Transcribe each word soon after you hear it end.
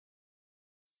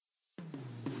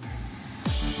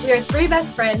We are three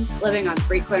best friends living on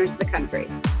three corners of the country,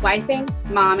 wifing,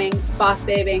 momming, boss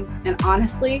babing, and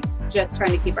honestly, just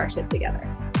trying to keep our shit together.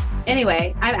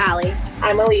 Anyway, I'm Allie.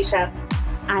 I'm Alicia.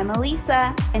 I'm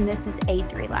Elisa, and this is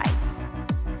A3 Life.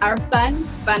 Our fun,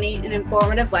 funny, and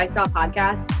informative lifestyle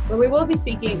podcast where we will be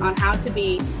speaking on how to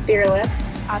be fearless,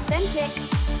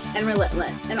 authentic, and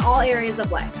relentless in all areas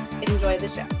of life. Enjoy the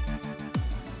show.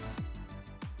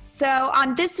 So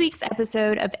on this week's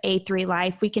episode of A3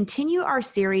 Life, we continue our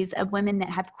series of women that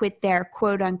have quit their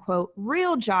quote unquote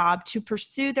real job to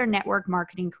pursue their network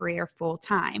marketing career full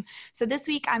time. So this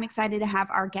week, I'm excited to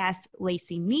have our guest,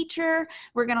 Lacey Meacher.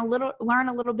 We're going to learn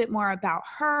a little bit more about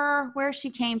her, where she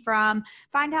came from,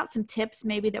 find out some tips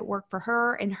maybe that work for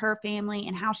her and her family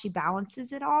and how she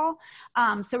balances it all.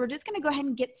 So we're just going to go ahead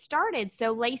and get started.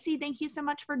 So Lacey, thank you so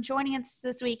much for joining us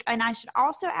this week. And I should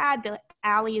also add that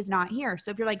Allie is not here.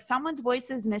 So if you're like, someone's voice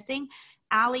is missing,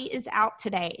 Allie is out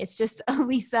today. It's just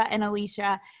Elisa and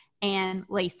Alicia and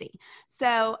Lacey.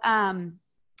 So,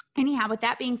 anyhow, with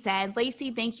that being said,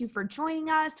 Lacey, thank you for joining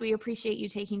us. We appreciate you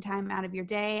taking time out of your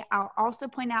day. I'll also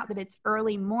point out that it's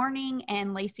early morning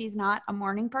and Lacey's not a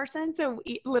morning person. So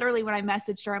literally when I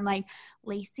messaged her, I'm like,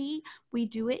 Lacey, we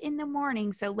do it in the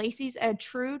morning. So Lacey's a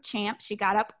true champ. She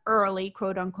got up early,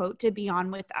 quote unquote, to be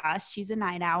on with us. She's a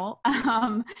night owl.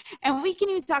 And we can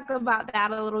even talk about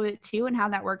that a little bit too and how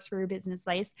that works for your business,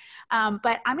 Lace.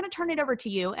 But I'm going to turn it over to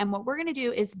you. And what we're going to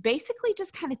do is basically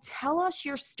just kind of tell us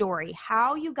your story,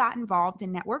 how you got involved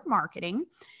in network marketing.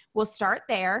 We'll start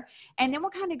there. And then we'll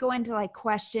kind of go into like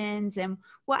questions and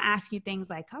we'll ask you things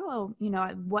like, oh, you know,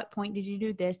 at what point did you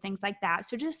do this? Things like that.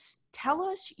 So just tell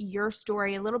us your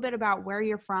story, a little bit about where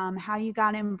you're from, how you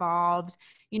got involved,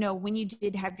 you know, when you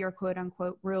did have your quote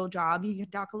unquote real job. You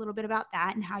could talk a little bit about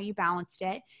that and how you balanced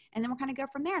it. And then we'll kind of go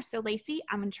from there. So Lacey,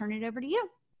 I'm going to turn it over to you.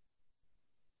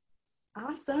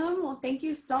 Awesome. Well, thank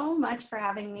you so much for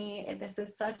having me. This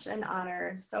is such an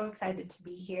honor. So excited to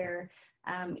be here,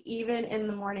 even in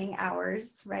the morning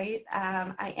hours, right?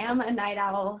 I am a night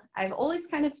owl. I've always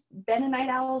kind of been a night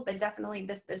owl, but definitely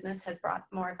this business has brought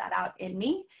more of that out in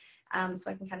me. So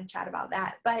I can kind of chat about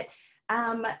that. But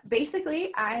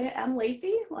basically, I am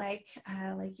Lacey, like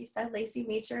you said, Lacey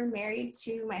Meacher, married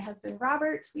to my husband,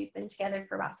 Robert. We've been together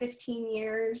for about 15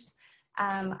 years.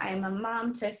 I'm a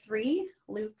mom to three.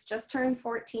 Luke just turned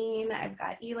 14. I've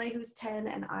got Eli, who's 10,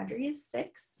 and Audrey is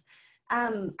 6.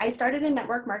 I started in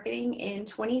network marketing in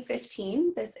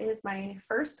 2015. This is my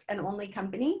first and only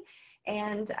company,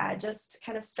 and just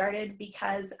kind of started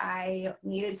because I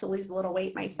needed to lose a little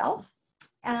weight myself.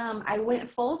 I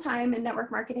went full-time in network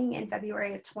marketing in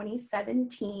February of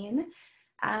 2017,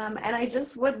 and I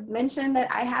just would mention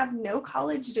that I have no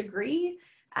college degree.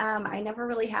 I never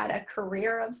really had a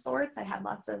career of sorts. I had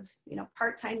lots of,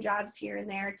 part-time jobs here and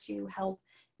there to help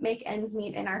make ends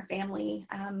meet in our family.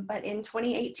 But in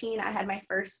 2018, I had my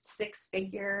first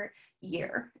 6-figure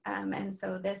year. And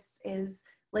so this is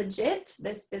legit.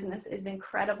 This business is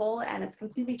incredible and it's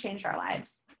completely changed our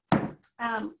lives.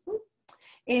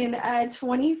 In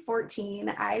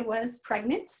 2014, I was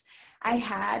pregnant. I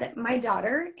had my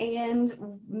daughter, and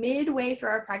midway through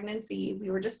our pregnancy,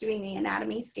 we were just doing the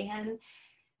anatomy scan.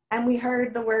 And we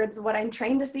heard the words, what I'm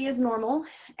trained to see is normal,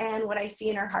 and what I see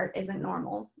in her heart isn't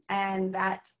normal. And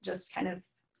that just kind of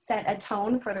set a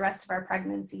tone for the rest of our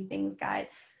pregnancy. Things got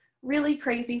really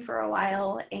crazy for a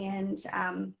while. And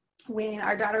when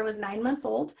our daughter was 9 months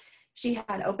old, she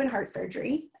had open heart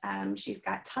surgery. She's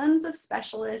got tons of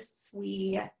specialists.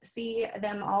 We see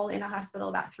them all in a hospital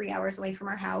about 3 hours away from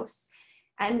our house.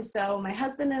 And so my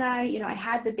husband and I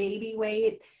had the baby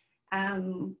weight,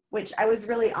 which I was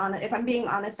really if I'm being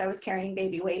honest, I was carrying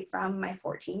baby weight from my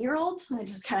 14-year-old. I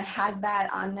just kind of had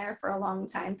that on there for a long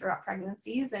time throughout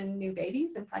pregnancies and new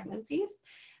babies and pregnancies.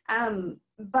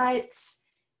 But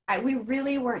we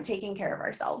really weren't taking care of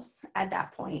ourselves at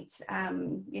that point.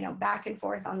 Back and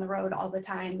forth on the road all the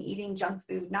time, eating junk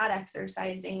food, not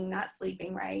exercising, not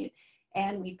sleeping right.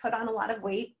 And we put on a lot of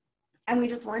weight, and we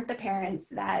just weren't the parents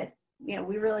that,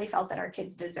 we really felt that our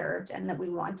kids deserved and that we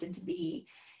wanted to be.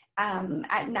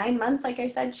 At 9 months, like I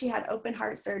said, she had open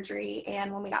heart surgery.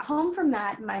 And when we got home from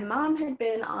that, my mom had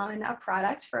been on a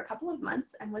product for a couple of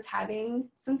months and was having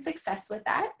some success with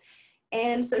that.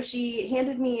 And so she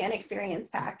handed me an experience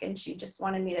pack and she just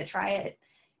wanted me to try it.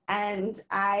 And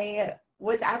I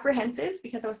was apprehensive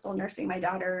because I was still nursing my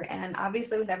daughter. And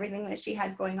obviously with everything that she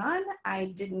had going on,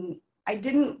 I didn't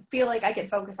feel like I could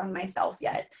focus on myself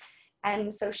yet.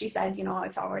 And so she said,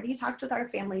 I've already talked with our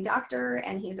family doctor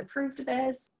and he's approved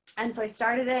this. And so I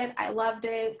started it. I loved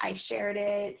it. I shared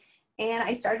it. And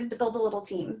I started to build a little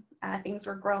team. Things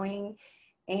were growing.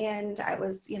 and I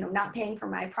was, not paying for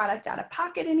my product out of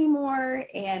pocket anymore,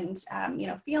 and,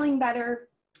 feeling better.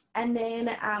 And then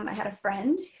I had a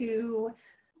friend who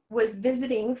was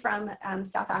visiting from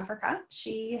South Africa.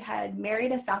 She had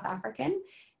married a South African,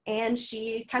 and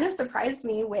she kind of surprised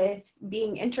me with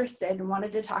being interested and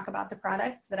wanted to talk about the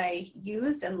products that I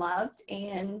used and loved.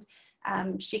 And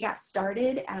she got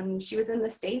started, and she was in the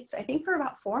States, I think, for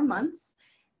about 4 months.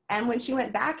 And when she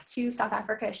went back to South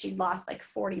Africa, she'd lost like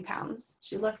 40 pounds.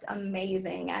 She looked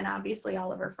amazing. And obviously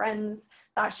all of her friends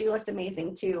thought she looked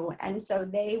amazing too. And so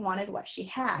they wanted what she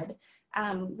had.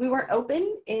 We weren't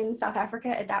open in South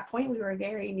Africa at that point. We were a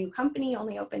very new company,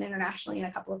 only open internationally in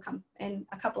a couple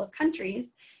of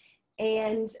countries.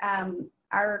 And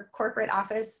our corporate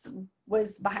office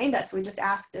was behind us. We just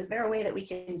asked, is there a way that we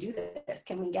can do this?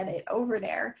 Can we get it over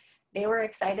there? They were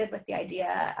excited with the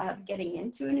idea of getting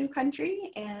into a new country,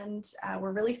 and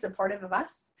were really supportive of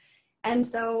us. And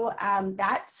so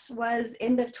that was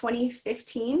end of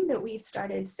 2015 that we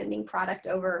started sending product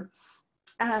over.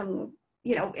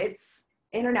 It's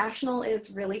international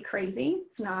is really crazy.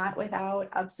 It's not without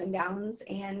ups and downs,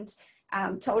 and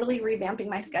totally revamping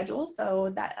my schedule.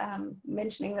 So that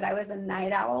mentioning that I was a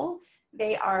night owl,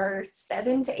 they are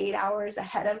 7 to 8 hours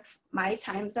ahead of my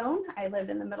time zone. I live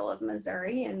in the middle of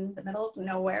Missouri, in the middle of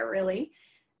nowhere, really.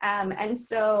 And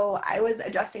so I was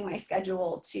adjusting my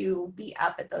schedule to be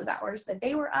up at those hours that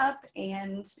they were up,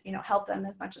 and, help them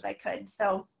as much as I could.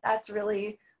 So that's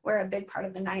really where a big part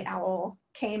of the night owl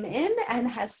came in and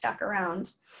has stuck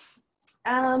around.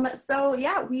 So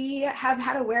yeah, we have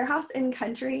had a warehouse in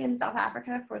country in South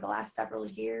Africa for the last several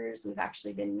years. We've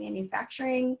actually been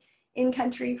manufacturing in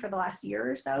country for the last year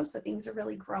or so. So things are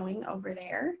really growing over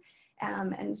there.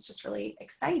 And it's just really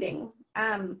exciting.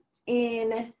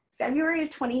 In February of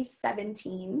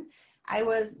 2017, I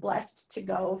was blessed to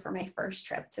go for my first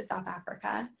trip to South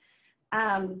Africa.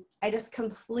 I just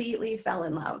completely fell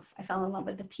in love. I fell in love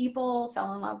with the people,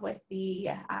 fell in love with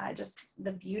the just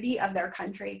the beauty of their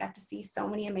country, got to see so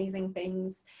many amazing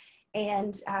things.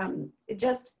 And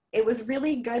it was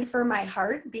really good for my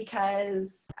heart,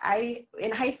 because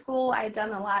in high school, I had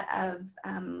done a lot of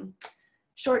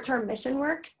short-term mission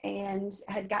work and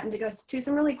had gotten to go to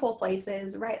some really cool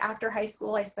places. Right after high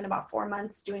school, I spent about 4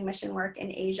 months doing mission work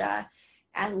in Asia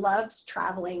and loved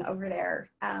traveling over there.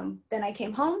 Then I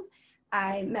came home.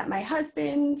 I met my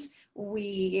husband.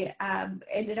 We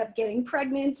ended up getting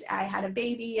pregnant. I had a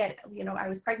baby I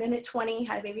was pregnant at 20,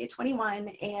 had a baby at 21.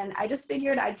 And I just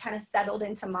figured I'd kind of settled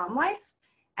into mom life,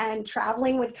 and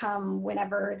traveling would come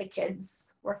whenever the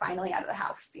kids were finally out of the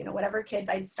house. Whatever kids,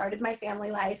 I'd started my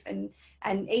family life, and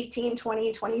 18,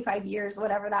 20, 25 years,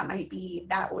 whatever that might be,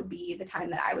 that would be the time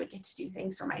that I would get to do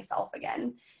things for myself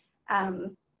again.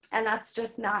 And that's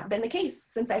just not been the case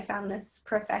since I found this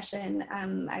profession.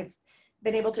 I've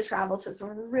been able to travel to some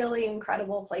really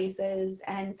incredible places,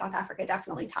 and South Africa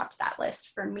definitely tops that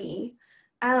list for me.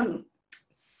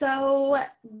 So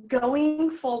going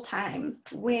full time,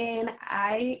 when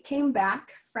I came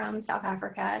back from South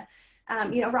Africa,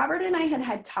 Robert and I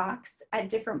had talks at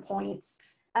different points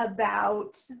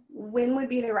about when would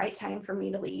be the right time for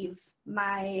me to leave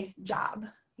my job,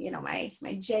 my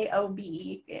job,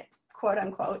 quote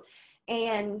unquote.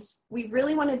 And we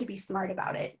really wanted to be smart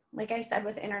about it. Like I said,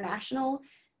 with international,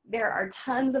 there are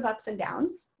tons of ups and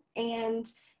downs. And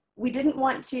we didn't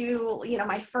want to,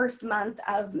 my first month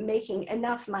of making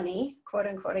enough money, quote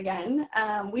unquote again,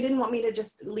 we didn't want me to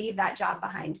just leave that job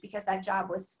behind, because that job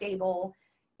was stable.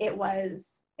 It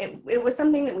was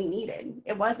something that we needed.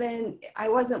 I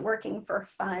wasn't working for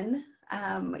fun.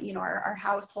 Our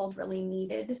household really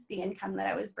needed the income that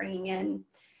I was bringing in.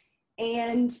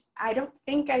 And I don't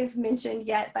think I've mentioned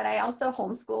yet, but I also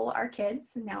homeschool our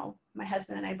kids. Now, my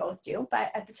husband and I both do,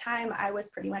 but at the time I was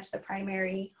pretty much the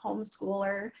primary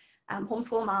homeschool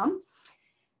mom.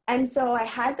 And so I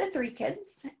had the 3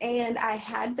 kids, and I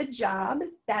had the job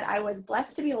that I was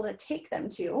blessed to be able to take them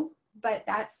to, but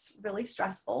that's really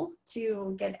stressful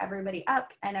to get everybody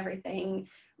up and everything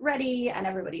ready, and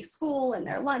everybody's school and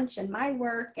their lunch and my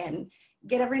work, and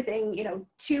get everything,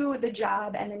 to the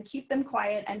job, and then keep them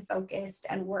quiet and focused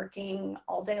and working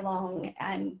all day long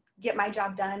and get my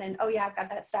job done. And, oh yeah, I've got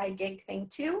that side gig thing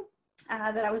too,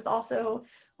 that I was also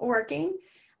working.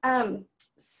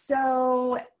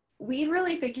 So we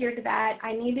really figured that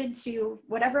I needed to,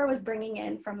 whatever I was bringing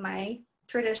in from my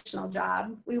traditional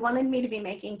job, we wanted me to be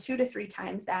making 2 to 3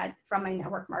 times that from my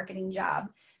network marketing job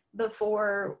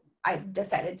before I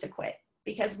decided to quit.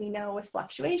 Because we know with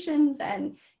fluctuations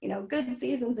and, good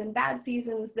seasons and bad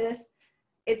seasons,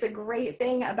 it's a great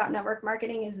thing about network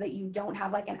marketing is that you don't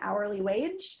have like an hourly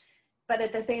wage, but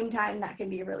at the same time, that can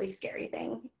be a really scary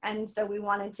thing. And so we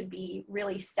wanted to be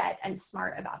really set and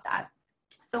smart about that.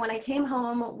 So when I came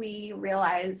home, we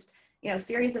realized, a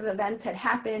series of events had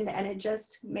happened and it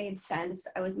just made sense.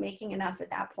 I was making enough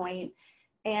at that point.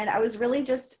 And I was really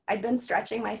I'd been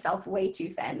stretching myself way too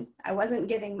thin. I wasn't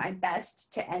giving my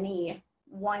best to any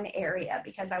one area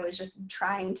because I was just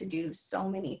trying to do so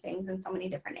many things in so many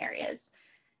different areas.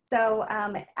 So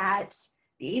at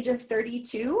the age of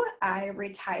 32, I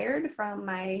retired from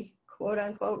my quote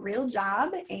unquote real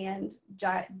job and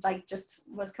just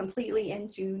was completely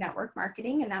into network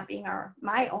marketing and that being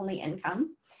my only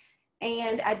income.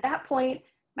 And at that point,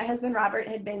 my husband Robert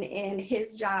had been in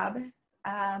his job.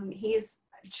 He's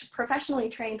professionally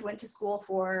trained, went to school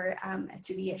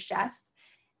to be a chef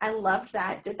and loved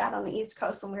that, did that on the East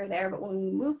Coast when we were there. But when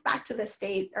we moved back to the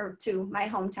state or to my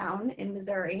hometown in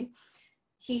Missouri,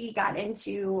 he got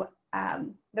into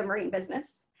the marine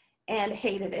business and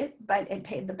hated it, but it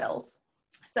paid the bills.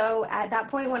 So at that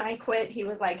point when I quit, he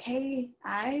was like, hey,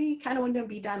 I kind of want to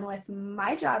be done with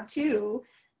my job too.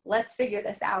 Let's figure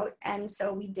this out. And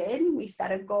so we did. We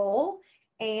set a goal.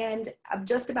 And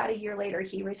just about a year later,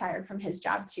 he retired from his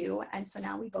job too. And so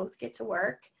now we both get to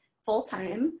work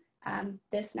full-time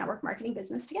this network marketing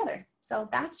business together. So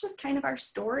that's just kind of our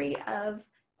story of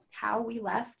how we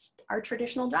left our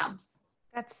traditional jobs.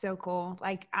 That's so cool.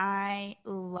 Like, I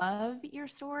love your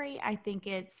story. I think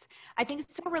it's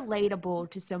so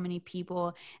relatable to so many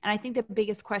people. And I think the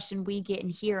biggest question we get in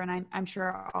here, and I'm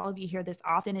sure all of you hear this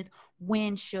often, is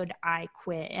when should I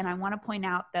quit? And I want to point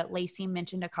out that Lacey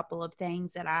mentioned a couple of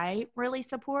things that I really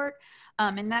support.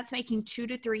 And that's making 2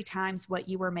 to 3 times what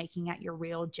you were making at your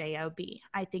real job.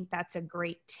 I think that's a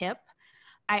great tip.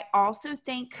 I also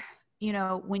think,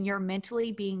 when you're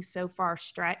mentally being so far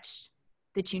stretched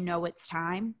that it's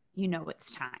time,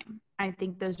 it's time. I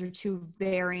think those are 2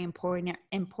 very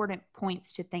important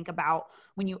points to think about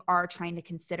when you are trying to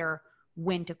consider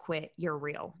when to quit your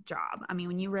real job. I mean,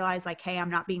 when you realize like, hey, I'm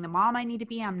not being the mom I need to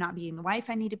be, I'm not being the wife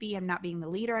I need to be, I'm not being the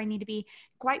leader I need to be.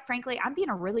 Quite frankly, I'm being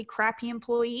a really crappy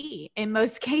employee in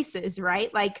most cases,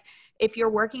 right? Like if you're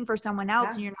working for someone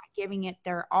else and you're not giving it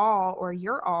their all or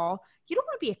your all, you don't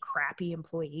want to be a crappy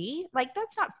employee. Like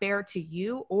that's not fair to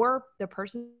you or the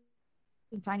person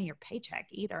signing your paycheck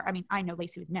either. I mean, I know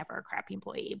Lacey was never a crappy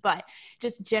employee, but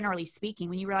just generally speaking,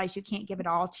 when you realize you can't give it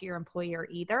all to your employer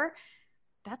either,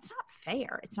 that's not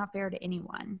fair. It's not fair to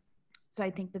anyone. So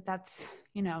I think that's,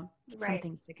 some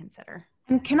things to consider.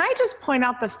 And can I just point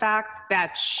out the fact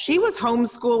that she was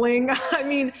homeschooling? I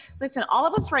mean, listen, all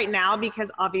of us right now,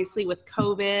 because obviously with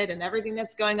COVID and everything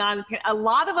that's going on, a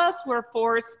lot of us were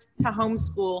forced to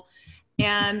homeschool.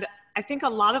 And I think a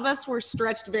lot of us were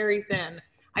stretched very thin.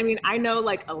 I mean, I know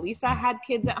like Elisa had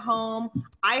kids at home.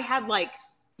 I had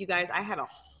I had a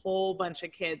whole bunch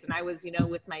of kids and I was,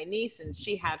 with my niece and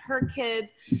she had her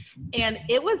kids and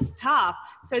it was tough.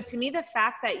 So to me, the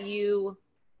fact that you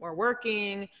were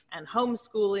working and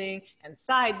homeschooling and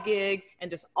side gig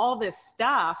and just all this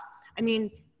stuff, I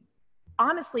mean,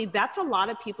 honestly, that's a lot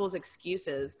of people's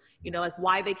excuses, like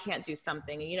why they can't do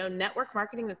something. And, network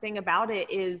marketing, the thing about it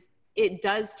is, it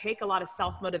does take a lot of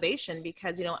self-motivation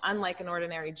because, unlike an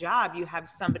ordinary job, you have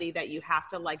somebody that you have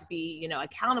to be,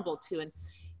 accountable to. And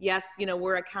yes,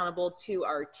 we're accountable to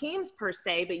our teams per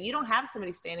se, but you don't have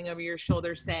somebody standing over your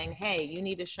shoulder saying, hey, you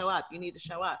need to show up. You need to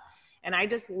show up. And I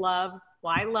just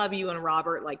I love you and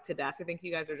Robert to death. I think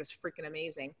you guys are just freaking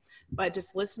amazing. But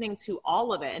just listening to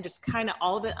all of it and just kind of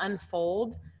all of it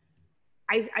unfold,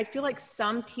 I feel like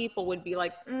some people would be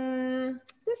like,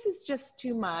 this is just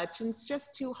too much and it's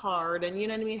just too hard. And you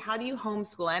know what I mean? How do you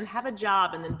homeschool and have a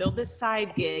job and then build this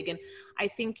side gig? And I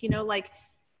think, like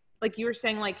you were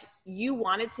saying, you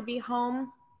wanted to be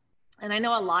home. And I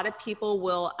know a lot of people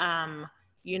will,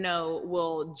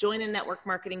 will join a network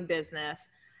marketing business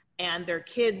and their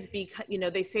kids,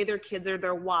 they say their kids are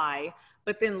their why.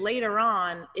 But then later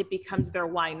on, it becomes their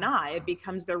why not. It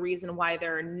becomes the reason why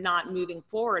they're not moving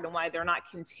forward and why they're not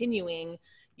continuing,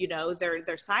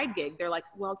 their side gig. They're like,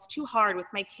 well, it's too hard with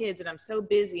my kids and I'm so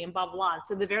busy and blah, blah, blah.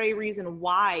 So the very reason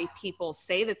why people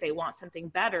say that they want something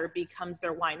better becomes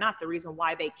their why not, the reason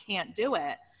why they can't do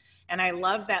it. And I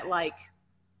love that, I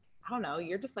don't know,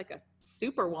 you're just like a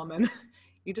superwoman.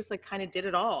 You just kind of did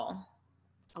it all.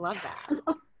 I love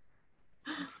that.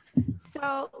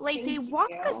 So Lacey, walk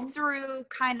us through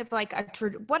kind of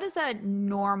what does a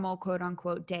normal quote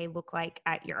unquote day look like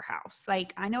at your house?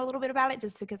 I know a little bit about it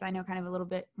just because I know kind of a little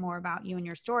bit more about you and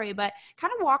your story, but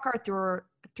kind of walk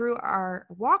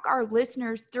walk our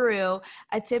listeners through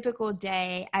a typical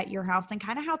day at your house and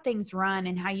kind of how things run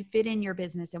and how you fit in your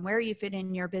business and where you fit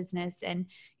in your business and,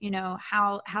 you know,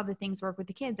 how the things work with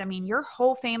the kids. I mean, your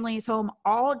whole family is home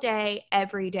all day,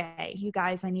 every day. You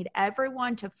guys, I need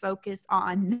everyone to focus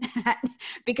on that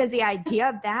because the idea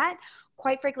of that,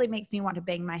 quite frankly, makes me want to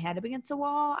bang my head up against the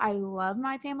wall. I love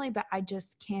my family, but I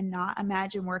just cannot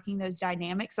imagine working those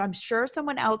dynamics. So I'm sure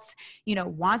someone else, you know,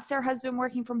 wants their husband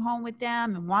working from home with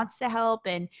them and wants to help.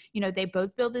 And, you know, they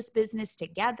both build this business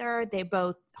together. They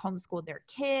both homeschool their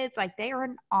kids. Like, they are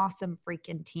an awesome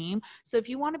freaking team. So if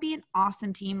you want to be an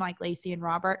awesome team like Lacey and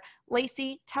Robert,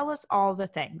 Lacey, tell us all the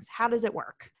things. How does it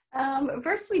work?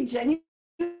 First, we genuinely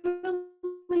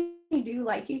do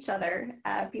like each other.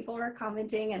 People were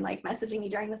commenting and like messaging me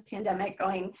during this pandemic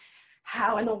going,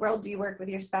 how in the world do you work with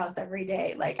your spouse every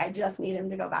day? Like, I just need him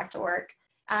to go back to work.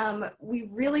 We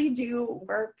really do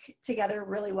work together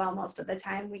really well most of the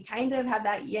time. We kind of have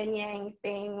that yin yang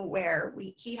thing where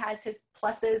he has his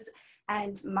pluses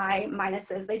and my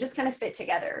minuses. They just kind of fit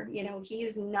together. You know,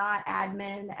 he's not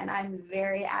admin and I'm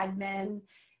very admin.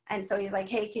 And so he's like,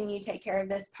 hey, can you take care of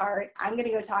this part? I'm going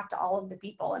to go talk to all of the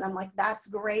people. And I'm like, that's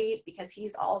great, because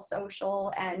he's all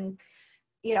social. And,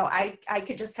 you know, I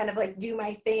could just kind of like do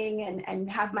my thing and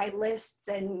have my lists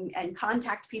and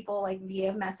contact people like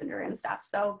via Messenger and stuff.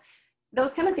 So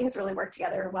those kind of things really work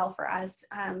together well for us.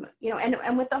 You know,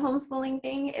 and with the homeschooling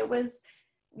thing, it was,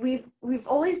 we've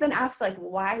always been asked like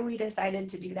why we decided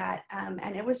to do that.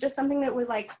 And it was just something that was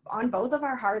like on both of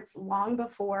our hearts long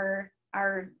before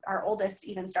our oldest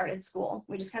even started school.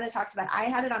 We just kind of talked about, I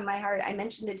had it on my heart. I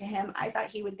mentioned it to him. I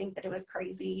thought he would think that it was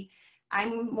crazy.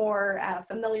 I'm more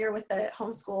familiar with the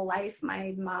homeschool life.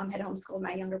 My mom had homeschooled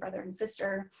my younger brother and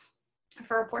sister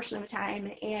for a portion of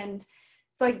time. And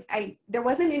so there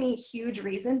wasn't any huge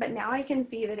reason, but now I can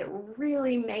see that it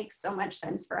really makes so much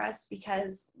sense for us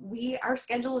because our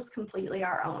schedule is completely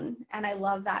our own. And I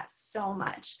love that so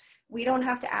much. We don't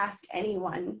have to ask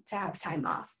anyone to have time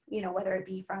off, you know, whether it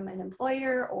be from an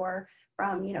employer or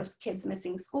from, you know, kids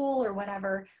missing school or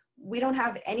whatever. We don't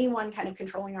have anyone kind of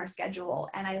controlling our schedule.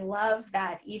 And I love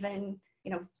that even,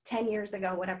 you know, 10 years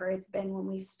ago, whatever it's been when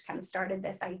we kind of started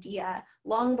this idea,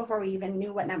 long before we even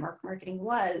knew what network marketing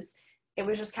was, it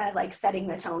was just kind of like setting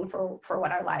the tone for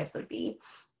what our lives would be.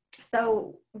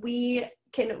 So we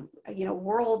can, you know,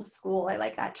 world school, I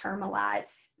like that term a lot.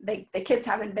 The kids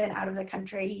haven't been out of the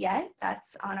country yet.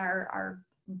 That's on our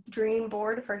dream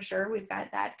board for sure. We've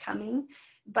got that coming.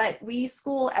 But we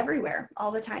school everywhere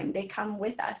all the time. They come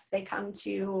with us. They come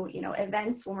to, you know,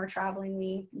 events when we're traveling.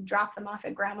 We drop them off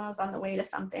at grandma's on the way to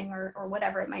something or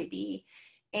whatever it might be.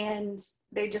 And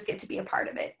they just get to be a part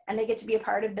of it. And they get to be a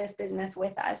part of this business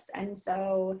with us. And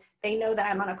so they know that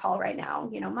I'm on a call right now.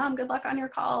 You know, Mom, good luck on your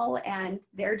call. And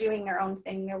they're doing their own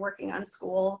thing. They're working on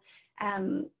school.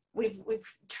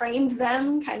 We've trained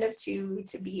them kind of to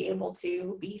be able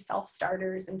to be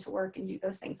self-starters and to work and do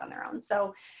those things on their own.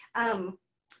 So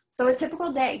a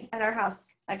typical day at our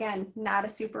house, again, not a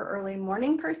super early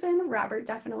morning person. Robert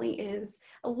definitely is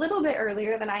a little bit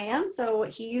earlier than I am. So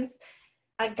he's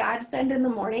a godsend in the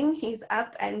morning. He's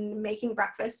up and making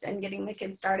breakfast and getting the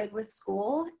kids started with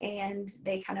school, and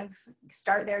they kind of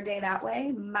start their day that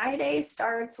way. My day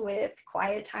starts with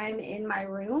quiet time in my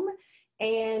room,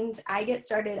 and I get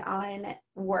started on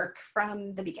work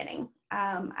from the beginning.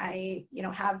 I, you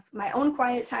know, have my own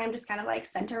quiet time, just kind of like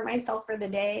center myself for the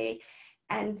day.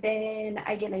 And then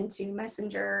I get into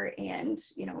Messenger and,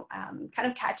 you know, kind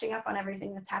of catching up on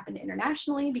everything that's happened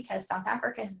internationally, because South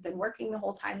Africa has been working the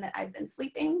whole time that I've been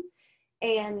sleeping,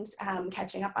 and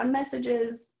catching up on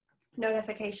messages,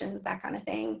 notifications, that kind of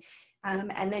thing.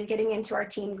 And then getting into our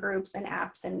team groups and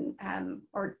apps and,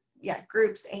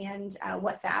 groups and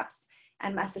WhatsApps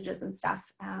and messages and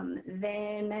stuff.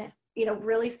 Then, you know,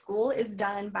 really school is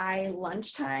done by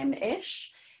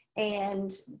lunchtime-ish,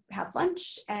 and have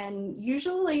lunch. And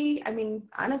usually, I mean,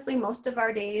 honestly, most of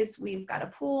our days, we've got a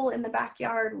pool in the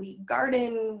backyard, we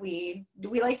garden, we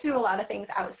like to do a lot of things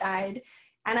outside.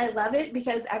 And I love it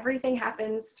because everything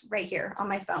happens right here on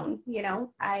my phone. You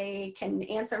know, I can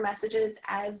answer messages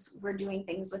as we're doing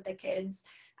things with the kids.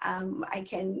 I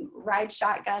can ride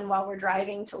shotgun while we're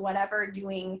driving to whatever,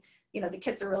 doing, you know, the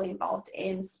kids are really involved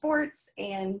in sports,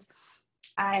 and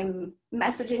I'm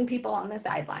messaging people on the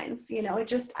sidelines. You know,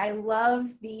 I love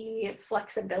the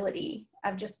flexibility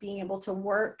of just being able to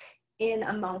work in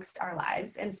amongst our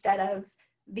lives, instead of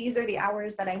these are the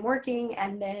hours that I'm working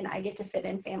and then I get to fit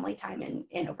in family time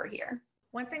in over here.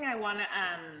 One thing I want to,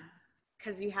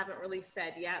 because you haven't really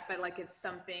said yet, but like it's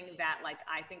something that like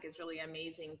I think is really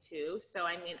amazing too. So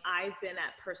I mean, I've been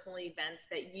at personal events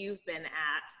that you've been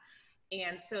at,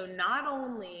 And so not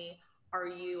only are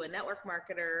you a network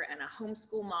marketer and a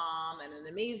homeschool mom and an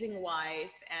amazing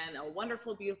wife and a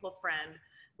wonderful, beautiful friend,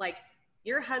 like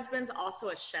your husband's also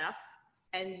a chef,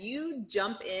 and you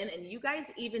jump in and you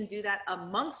guys even do that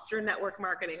amongst your network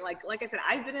marketing. Like I said,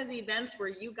 I've been at events where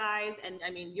you guys, and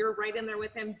I mean, you're right in there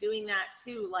with him doing that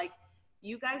too. Like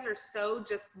you guys are so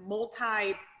just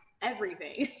multi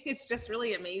everything. It's just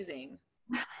really amazing.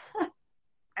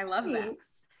 I love that.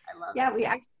 Thanks. I love Yeah, that. we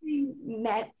actually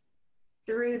met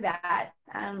through that.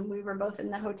 We were both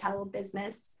in the hotel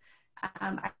business.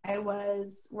 I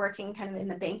was working kind of in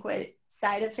the banquet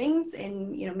side of things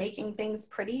and, you know, making things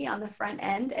pretty on the front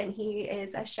end. And he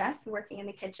is a chef working in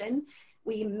the kitchen.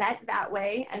 We met that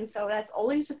way. And so that's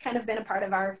always just kind of been a part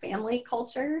of our family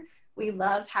culture. We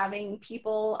love having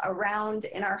people around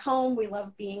in our home. We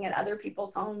love being at other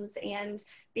people's homes and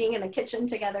being in the kitchen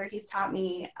together. He's taught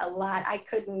me a lot. I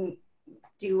couldn't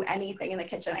do anything in the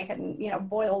kitchen. I couldn't, you know,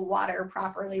 boil water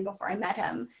properly before I met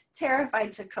him.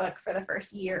 Terrified to cook for the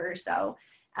first year or so.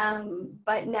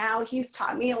 But now he's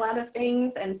taught me a lot of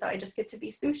things. And so I just get to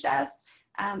be sous chef.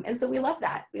 And so we love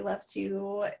that. We love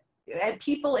to,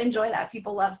 people enjoy that.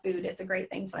 People love food. It's a great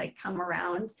thing to like come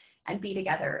around and be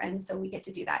together. And so we get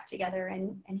to do that together.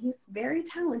 And he's very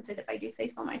talented, if I do say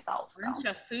so myself. So. Bunch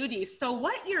of foodies. So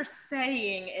what you're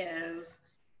saying is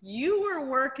you were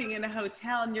working in a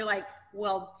hotel and you're like,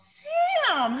 well,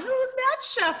 damn, who's that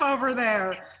chef over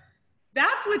there?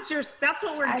 That's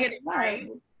what we're getting, right?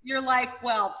 You're like,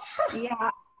 well, yeah,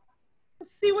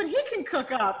 let's see what he can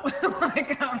cook up.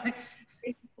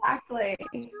 Exactly.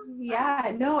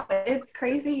 Yeah, no, it's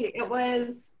crazy.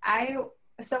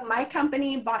 So my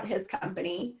company bought his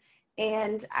company,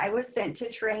 and I was sent to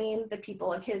train the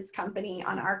people of his company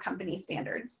on our company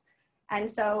standards.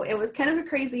 And so it was kind of a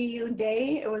crazy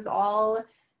day. It was all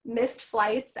missed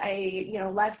flights. I,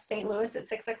 left St. Louis at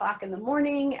 6 o'clock in the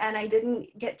morning, and I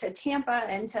didn't get to Tampa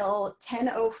until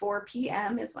 10:04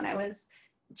 p.m. is when I was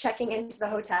checking into the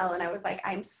hotel. And I was like,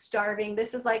 I'm starving.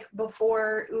 This is like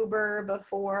before Uber,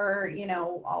 before,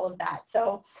 all of that.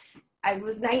 So I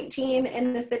was 19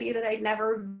 in a city that I'd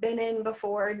never been in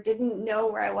before, didn't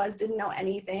know where I was, didn't know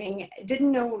anything,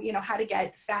 didn't know, how to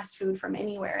get fast food from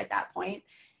anywhere at that point.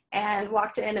 And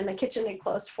walked in, and the kitchen had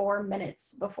closed 4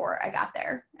 minutes before I got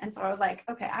there. And so I was like,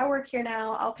 okay, I work here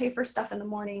now. I'll pay for stuff in the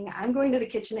morning. I'm going to the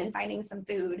kitchen and finding some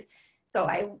food. So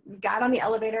I got on the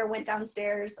elevator, went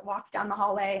downstairs, walked down the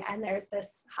hallway, and there's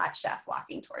this hot chef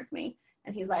walking towards me.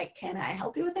 And he's like, can I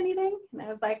help you with anything? And I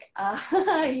was like,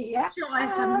 yeah.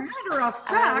 As a matter of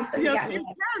fact, so yes, you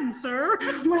can, sir.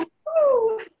 I'm like,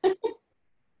 ooh.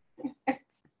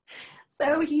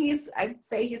 So I'd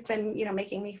say he's been,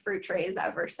 making me fruit trays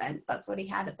ever since. That's what he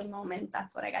had at the moment.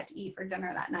 That's what I got to eat for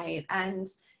dinner that night. And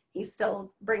he's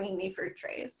still bringing me fruit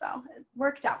trays. So it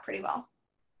worked out pretty well.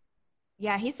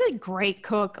 Yeah, he's a great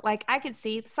cook. Like, I could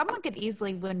see someone could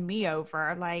easily win me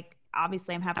over. Like,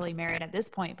 obviously I'm happily married at this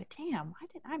point, but damn, why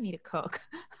didn't I meet a cook?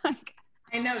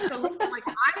 I know. So listen,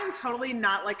 I am totally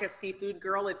not like a seafood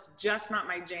girl. It's just not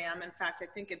my jam. In fact, I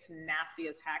think it's nasty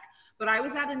as heck. But I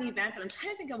was at an event, and I'm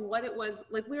trying to think of what it was.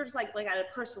 Like, we were just like at a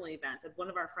personal event at one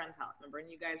of our friends' house, remember?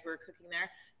 And you guys were cooking there,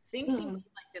 thinking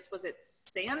like this, was it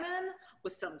salmon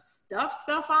with some stuff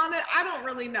on it? I don't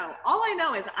really know. All I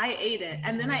know is I ate it,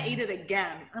 and then I ate it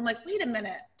again. I'm like, wait a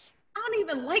minute. I don't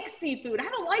even like seafood. I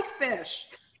don't like fish.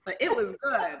 But it was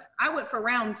good. I went for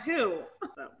round 2.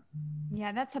 So.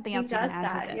 Yeah, that's something else. He does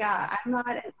that. Yeah, I'm not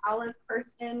an olive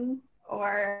person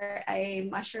or a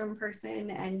mushroom person,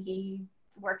 and he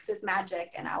works his magic,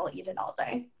 and I will eat it all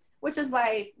day, which is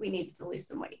why we needed to lose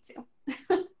some weight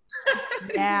too.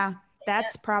 Yeah,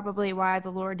 that's probably why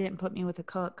the Lord didn't put me with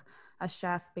a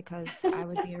chef, because I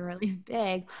would be really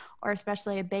big, or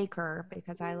especially a baker,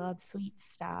 because I love sweet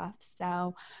stuff.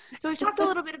 So we talked a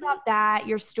little bit about that,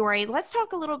 your story. Let's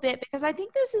talk a little bit, because I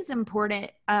think this is important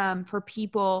for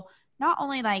people, not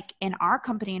only like in our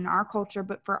company, in our culture,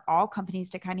 but for all companies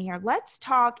to kind of hear. Let's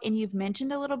talk, and you've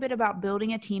mentioned a little bit about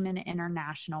building a team in an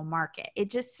international market.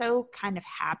 It just so kind of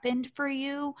happened for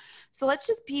you. So let's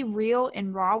just be real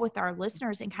and raw with our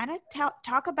listeners and kind of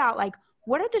talk about like,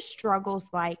 what are the struggles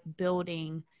like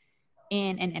building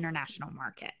in an international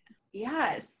market?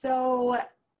 Yeah, so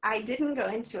I didn't go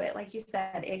into it, like you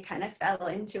said, it kind of fell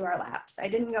into our laps. I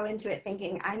didn't go into it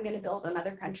thinking I'm going to build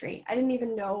another country. I didn't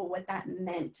even know what that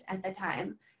meant at the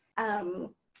time.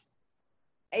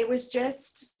 It was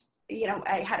just,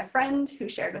 I had a friend who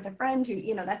shared with a friend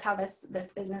who, that's how this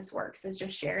business works, is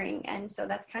just sharing. And so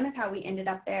that's kind of how we ended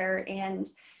up there. And,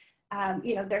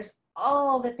 there's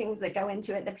all the things that go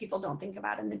into it that people don't think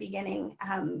about in the beginning.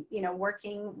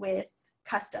 Working with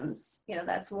customs,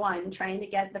 that's one, trying to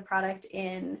get the product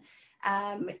in,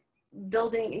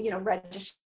 building,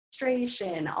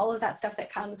 registration, all of that stuff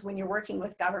that comes when you're working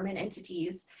with government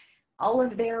entities, all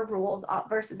of their rules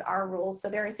versus our rules. So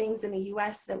there are things in the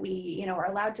US that we,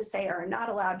 are allowed to say or not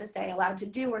allowed to say, allowed to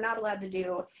do or not allowed to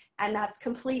do. And that's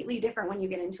completely different when you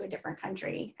get into a different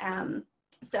country.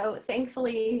 So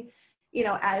thankfully,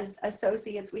 as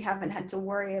associates, we haven't had to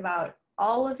worry about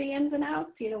all of the ins and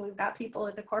outs. We've got people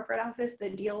at the corporate office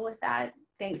that deal with that,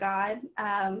 thank God.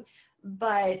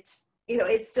 But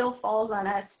it still falls on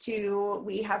us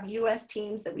we have US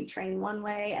teams that we train one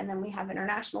way, and then we have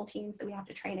international teams that we have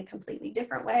to train a completely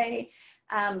different way.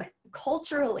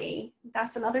 Culturally,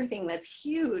 that's another thing that's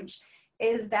huge,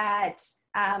 is that,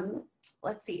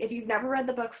 let's see, if you've never read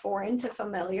the book Foreign to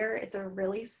Familiar, it's a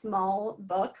really small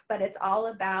book, but it's all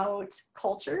about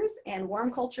cultures and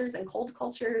warm cultures and cold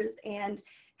cultures and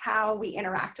how we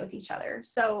interact with each other.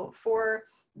 So for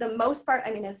the most part,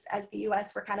 as the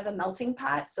US, we're kind of a melting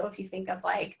pot. So if you think of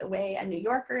like the way a New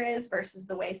Yorker is versus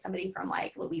the way somebody from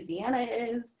like Louisiana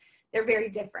is, they're very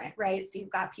different, right? So you've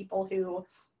got people who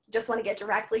just want to get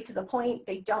directly to the point.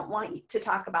 They don't want to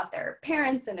talk about their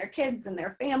parents and their kids and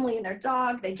their family and their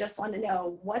dog. They just want to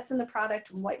know what's in the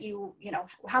product,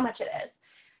 how much it is.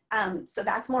 So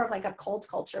that's more of like a cold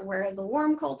culture, whereas a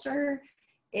warm culture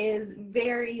is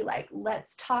very like,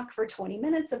 let's talk for 20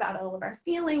 minutes about all of our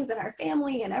feelings and our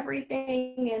family and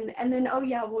everything. And then, oh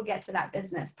yeah, we'll get to that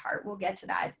business part. We'll get to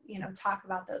that, talk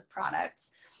about those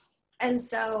products. And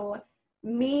so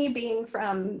me being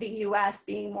from the US,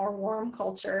 being more warm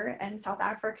culture, and South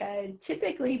Africa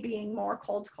typically being more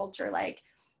cold culture, like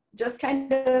just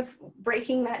kind of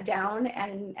breaking that down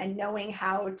and knowing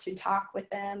how to talk with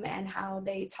them and how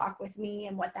they talk with me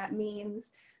and what that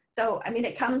means. So,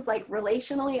 it comes like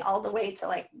relationally all the way to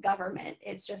like government.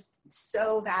 It's just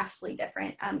so vastly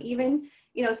different. Even,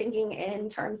 thinking in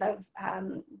terms of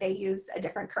they use a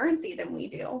different currency than we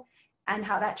do and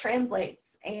how that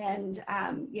translates, and,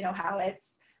 how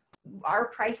it's our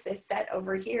price is set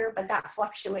over here, but that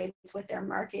fluctuates with their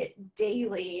market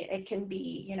daily. It can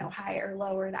be, higher,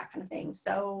 lower, that kind of thing.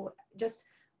 So just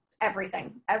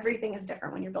everything is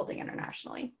different when you're building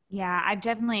internationally. Yeah, I've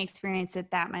definitely experienced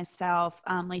that myself.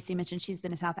 Lacey mentioned she's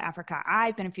been to South Africa.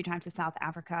 I've been a few times to South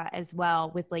Africa as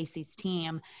well with Lacey's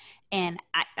team. And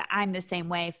I'm the same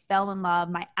way, fell in love,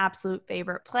 my absolute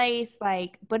favorite place,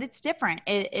 but it's different.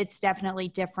 It's definitely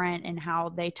different in how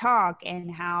they talk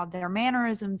and how their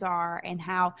mannerisms are and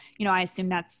how, I assume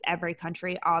that's every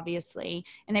country, obviously,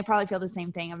 and they probably feel the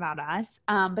same thing about us.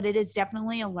 But it is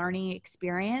definitely a learning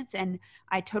experience. And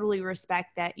I totally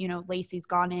respect that, Lacey's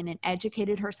gone in and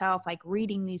educated herself, like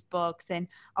reading these books, and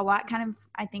a lot kind of,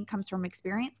 I think, comes from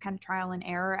experience, kind of trial and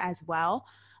error as well.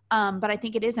 But I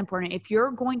think it is important. If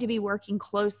you're going to be working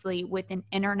closely with an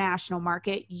international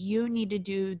market, you need to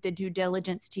do the due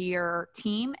diligence to your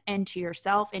team and to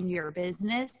yourself and your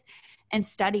business and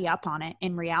study up on it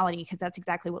in reality, because that's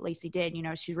exactly what Lacey did.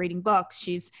 She's reading books,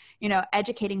 she's,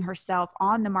 educating herself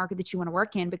on the market that you want to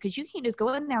work in, because you can't just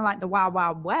go in there like the wild,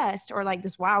 wild west or like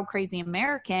this wild, crazy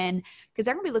American, because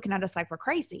they're gonna be looking at us like we're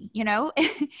crazy,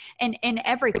 and in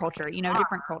every culture,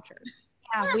 different cultures.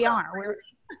 Yeah, we are.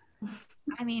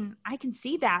 I can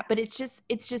see that, but it's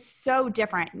just so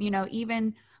different,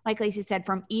 even like Lacey said,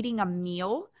 from eating a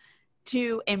meal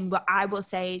to, and I will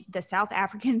say the South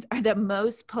Africans are the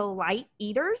most polite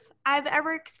eaters I've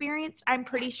ever experienced. I'm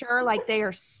pretty sure like they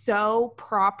are so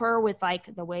proper with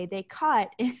like the way they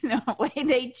cut and the way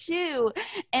they chew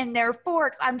and their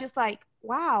forks. I'm just like,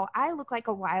 wow, I look like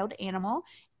a wild animal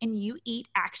and you eat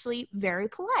actually very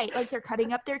polite. Like they're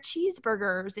cutting up their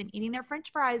cheeseburgers and eating their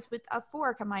French fries with a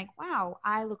fork. I'm like, wow,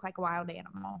 I look like a wild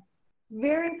animal.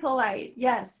 Very polite.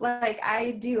 Yes. Like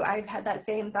I do. I've had that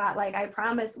same thought. Like, I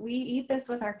promise we eat this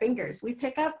with our fingers. We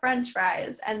pick up French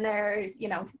fries and they're,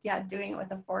 doing it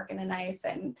with a fork and a knife.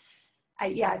 And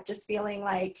just feeling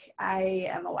like I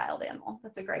am a wild animal.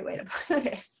 That's a great way to put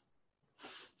it.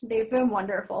 They've been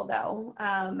wonderful though.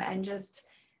 And just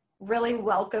really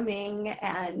welcoming,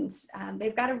 and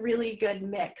they've got a really good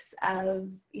mix of,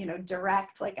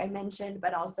 direct, like I mentioned,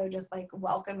 but also just like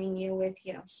welcoming you with,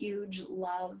 huge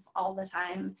love all the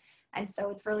time. And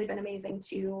so it's really been amazing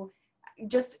to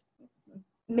just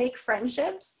make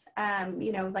friendships,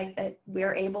 like that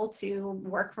we're able to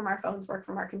work from our phones, work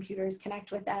from our computers,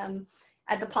 connect with them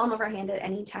at the palm of our hand at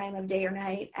any time of day or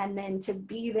night. And then to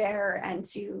be there and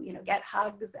to, get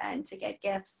hugs and to get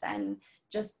gifts, and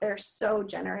just, they're so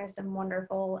generous and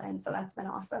wonderful. And so that's been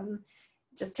awesome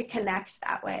just to connect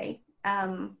that way.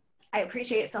 I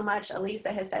appreciate so much.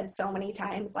 Elisa has said so many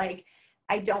times, like,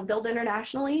 I don't build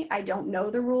internationally. I don't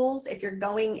know the rules. If you're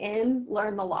going in,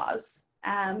 learn the laws.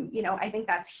 I think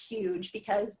that's huge,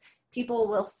 because people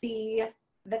will see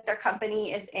that their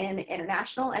company is in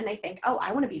international and they think, oh,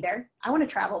 I want to be there. I want to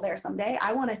travel there someday.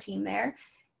 I want a team there.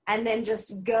 And then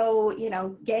just go,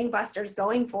 gangbusters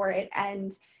going for it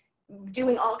and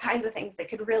doing all kinds of things that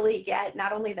could really get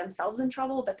not only themselves in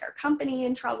trouble, but their company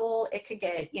in trouble. It could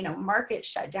get, markets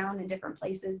shut down in different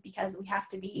places, because we have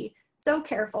to be so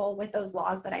careful with those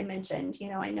laws that I mentioned.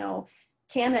 I know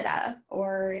Canada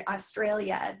or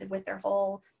Australia with their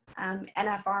whole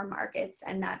NFR markets,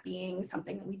 and that being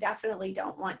something that we definitely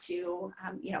don't want to,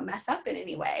 mess up in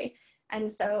any way.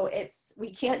 And so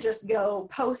we can't just go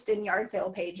post in yard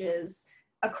sale pages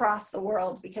across the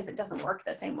world, because it doesn't work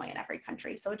the same way in every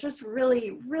country. So it's just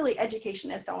really, really,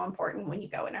 education is so important when you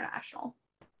go international.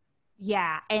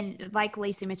 Yeah. And like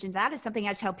Lacey mentioned, that is something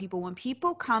I tell people when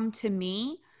people come to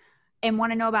me and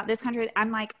want to know about this country. I'm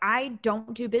like, I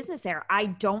don't do business there. I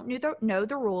don't know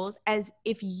the rules. As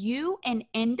if you, an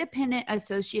independent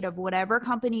associate of whatever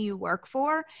company you work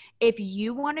for, if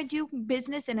you want to do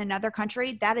business in another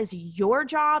country, that is your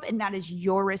job and that is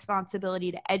your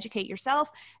responsibility to educate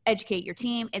yourself, educate your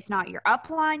team. It's not your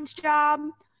upline's job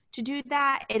to do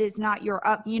that. It is not your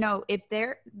if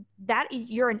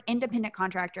you're an independent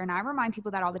contractor. And I remind people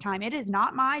that all the time. It is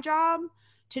not my job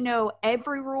to know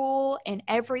every rule and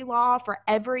every law for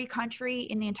every country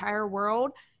in the entire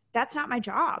world. That's not my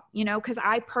job, because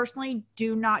I personally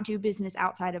do not do business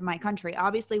outside of my country.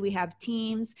 Obviously, we have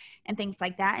teams and things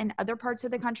like that in other parts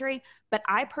of the country, but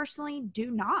I personally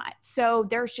do not. So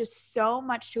there's just so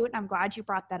much to it. And I'm glad you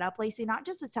brought that up, Lacey, not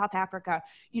just with South Africa,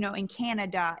 in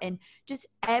Canada and just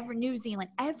New Zealand.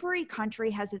 Every country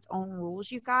has its own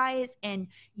rules, you guys. And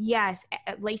yes,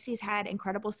 Lacey's had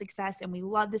incredible success, and we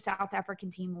love the South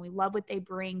African team, and we love what they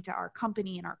bring to our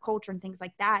company and our culture and things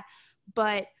like that.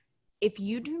 But if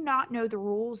you do not know the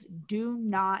rules, do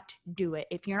not do it.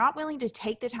 If you're not willing to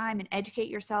take the time and educate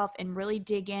yourself and really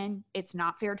dig in, it's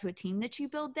not fair to a team that you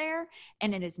build there,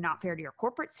 and it is not fair to your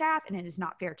corporate staff, and it is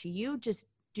not fair to you. Just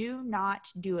do not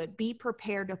do it. Be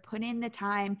prepared to put in the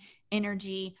time,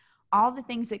 energy, all the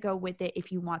things that go with it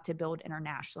if you want to build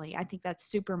internationally. I think that's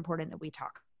super important that we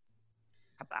talk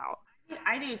about.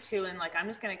 I do too. And I'm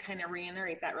just going to kind of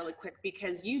reiterate that really quick,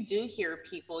 because you do hear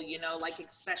people,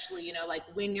 especially,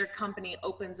 when your company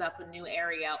opens up a new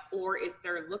area, or if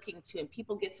they're looking to, and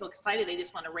people get so excited, they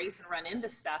just want to race and run into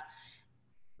stuff,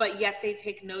 but yet they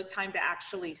take no time to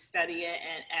actually study it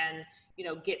and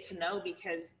get to know,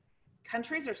 because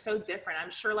countries are so different. I'm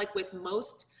sure with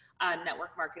most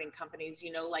network marketing companies,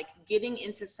 getting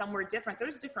into somewhere different,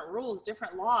 there's different rules,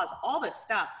 different laws, all this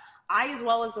stuff. I, as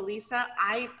well as Elisa,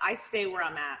 I stay where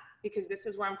I'm at, because this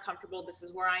is where I'm comfortable. This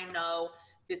is where I know,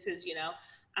 this is,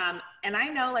 and I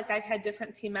know I've had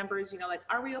different team members,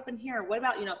 are we open here? What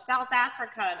about, South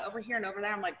Africa and over here and over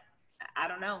there? I'm like, I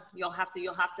don't know. You'll have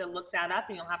to look that up,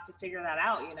 and you'll have to figure that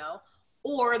out,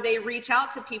 or they reach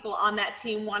out to people on that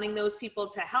team wanting those people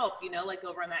to help,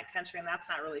 over in that country. And that's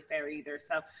not really fair either.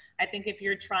 So I think if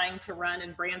you're trying to run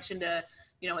and branch into,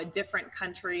 a different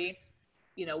country,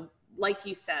 like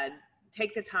you said,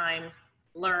 take the time,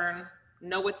 learn,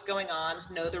 know what's going on,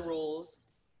 know the rules.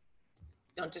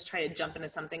 Don't just try to jump into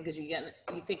something because you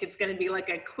think it's going to be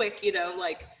a quick,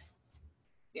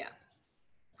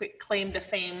 quick claim to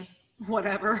fame,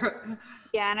 whatever.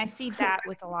 Yeah. And I see that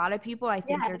with a lot of people. I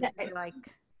think they're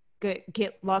just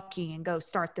get lucky and go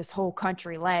start this whole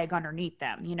country leg underneath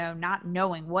them, not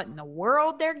knowing what in the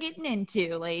world they're getting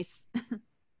into, Lace.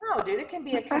 No, dude, it can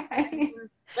be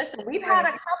listen, we've had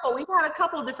a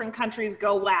couple different countries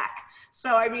go whack.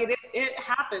 So, I mean, it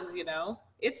happens,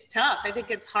 it's tough. I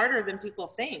think it's harder than people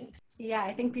think. Yeah,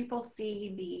 I think people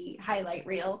see the highlight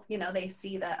reel, they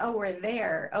see oh, we're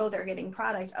there. Oh, they're getting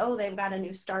product. Oh, they've got a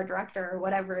new star director or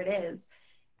whatever it is.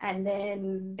 And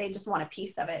then they just want a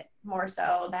piece of it more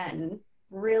so than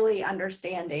really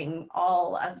understanding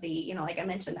all of the, like I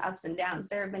mentioned, ups and downs.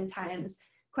 There have been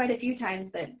quite a few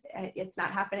times that it's not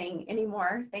happening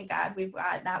anymore. Thank God we've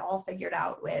got that all figured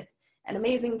out with an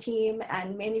amazing team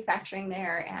and manufacturing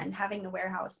there and having the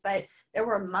warehouse. But there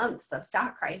were months of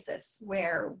stock crisis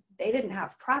where they didn't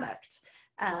have product.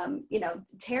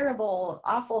 Terrible,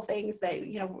 awful things that,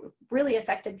 really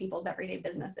affected people's everyday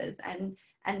businesses. And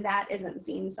that isn't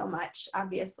seen so much,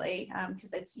 obviously,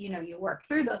 because it's, you work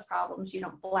through those problems. You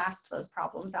don't blast those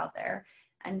problems out there.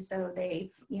 And so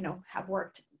they've, have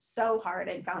worked so hard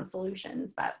and found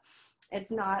solutions, but it's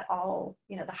not all,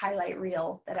 the highlight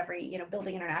reel that every,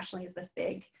 building internationally is this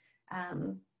big,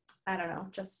 I don't know,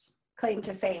 just claim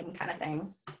to fame kind of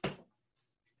thing.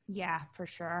 Yeah, for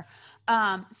sure.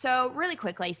 So really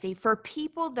quick, Lacey, for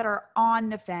people that are on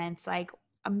the fence, like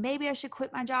maybe I should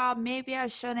quit my job, maybe I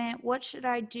shouldn't, what should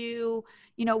I do?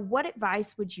 What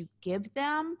advice would you give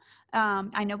them?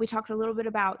 I know we talked a little bit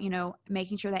about,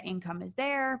 making sure that income is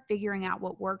there, figuring out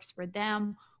what works for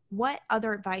them. What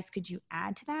other advice could you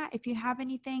add to that if you have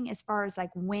anything as far as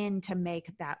like when to make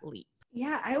that leap?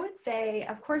 Yeah, I would say,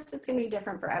 of course, it's going to be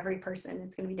different for every person.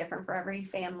 It's going to be different for every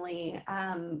family.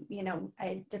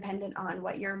 Dependent on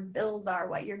what your bills are,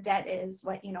 what your debt is,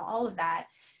 all of that.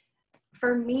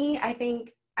 For me, I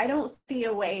think I don't see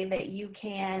a way that you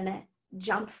can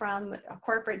jump from a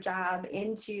corporate job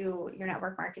into your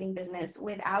network marketing business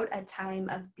without a time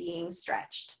of being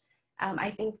stretched.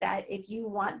 I think that if you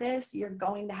want this, you're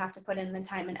going to have to put in the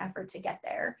time and effort to get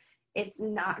there. It's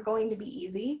not going to be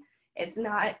easy. It's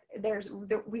not,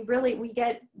 we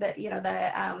get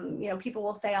the, people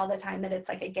will say all the time that it's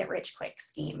like a get rich quick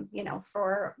scheme.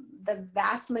 For the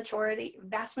vast majority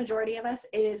of us,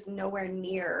 it is nowhere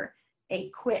near a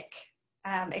quick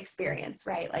experience,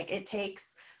 right? Like it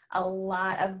takes a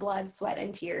lot of blood, sweat,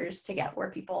 and tears to get where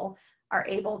people are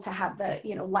able to have the,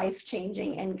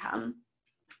 life-changing income.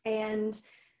 And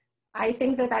I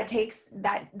think that takes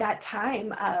that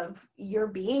time of you're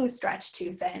being stretched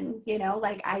too thin,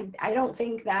 like I don't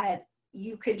think that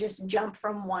you could just jump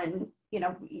from one,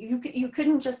 you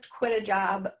couldn't just quit a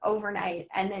job overnight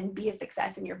and then be a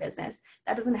success in your business.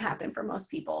 That doesn't happen for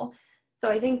most people. So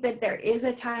I think that there is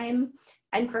a time.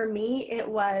 And for me, it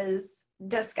was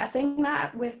discussing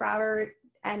that with Robert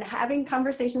and having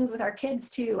conversations with our kids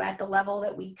too, at the level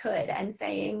that we could, and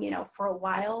saying, for a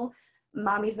while,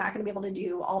 mommy's not going to be able to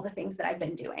do all the things that I've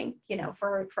been doing,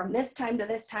 from this time to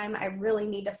this time, I really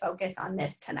need to focus on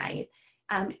this tonight.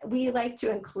 We like to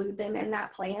include them in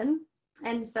that plan.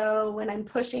 And so when I'm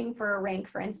pushing for a rank,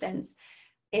 for instance,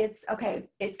 it's okay,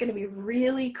 it's going to be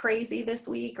really crazy this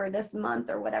week or this month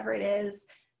or whatever it is,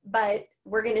 but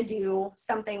we're going to do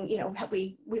something,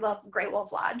 we love Great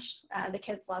Wolf Lodge. The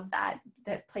kids love that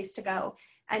place to go.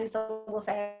 And so we'll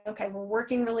say, okay, we're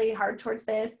working really hard towards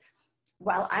this.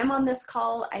 While I'm on this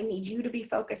call, I need you to be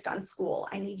focused on school.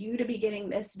 I need you to be getting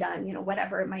this done,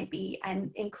 whatever it might be, and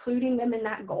including them in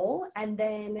that goal. And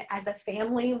then as a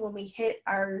family, when we hit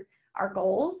our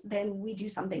goals, then we do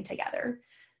something together.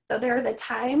 So there are the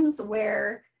times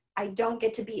where I don't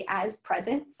get to be as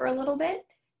present for a little bit,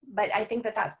 but I think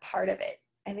that that's part of it.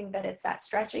 I think that it's that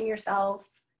stretching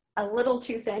yourself a little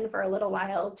too thin for a little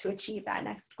while to achieve that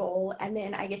next goal. And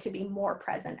then I get to be more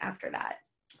present after that.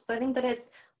 So I think that it's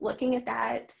looking at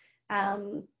that,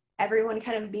 everyone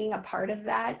kind of being a part of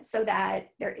that so that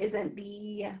there isn't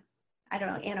the,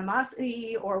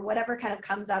 animosity or whatever kind of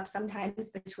comes up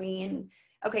sometimes between,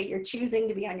 okay, you're choosing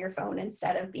to be on your phone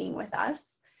instead of being with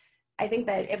us. I think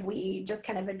that if we just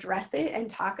kind of address it and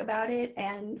talk about it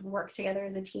and work together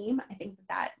as a team, I think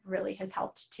that really has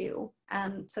helped too.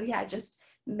 So yeah, just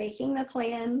making the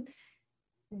plan,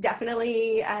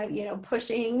 definitely,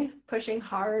 pushing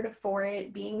hard for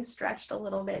it, being stretched a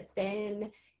little bit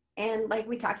thin. And like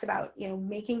we talked about,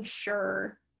 making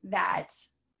sure that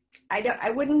I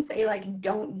wouldn't say like,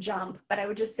 don't jump, but I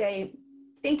would just say,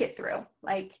 think it through.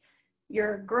 Like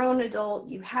you're a grown adult,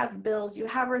 you have bills, you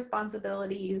have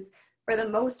responsibilities for the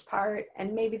most part.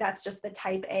 And maybe that's just the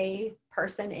type A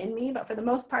person in me, but for the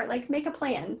most part, like make a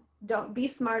plan. Don't be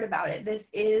smart about it. This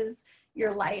is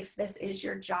your life. This is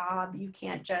your job. You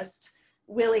can't just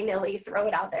willy-nilly throw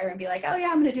it out there and be like, oh yeah,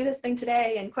 I'm going to do this thing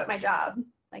today and quit my job.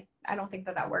 Like, I don't think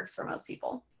that works for most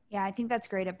people. Yeah, I think that's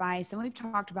great advice. And we've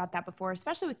talked about that before,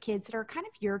 especially with kids that are kind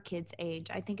of your kids' age.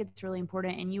 I think it's really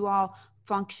important. And you all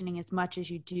functioning as much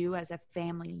as you do as a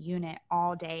family unit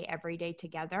all day, every day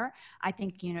together. I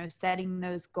think, setting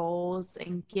those goals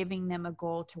and giving them a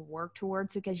goal to work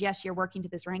towards, because yes, you're working to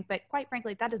this rank, but quite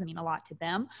frankly, that doesn't mean a lot to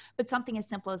them. But something as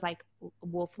simple as like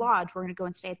Wolf Lodge, we're going to go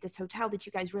and stay at this hotel that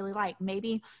you guys really like.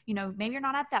 Maybe, maybe you're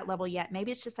not at that level yet.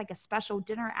 Maybe it's just like a special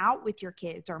dinner out with your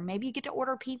kids, or maybe you get to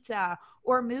order pizza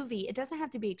or a movie. It doesn't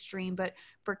have to be extreme, but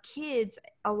for kids,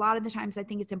 a lot of the times I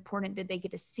think it's important that they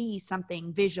get to see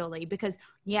something visually, because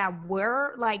yeah,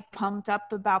 we're like pumped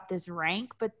up about this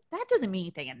rank, but that doesn't mean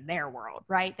anything in their world,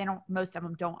 right? Most of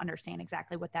them don't understand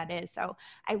exactly what that is. So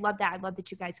I love that. I love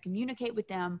that you guys communicate with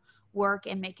them, work,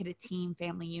 and make it a team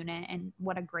family unit, and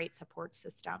what a great support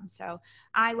system. So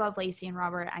I love Lacey and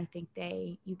Robert. I think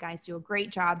you guys do a great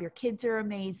job. Your kids are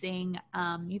amazing.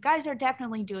 You guys are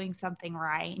definitely doing something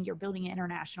right, and you're building an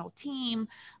international team.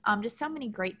 Just so many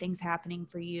great things happening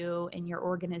for you and your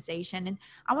organization. And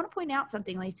I want to point out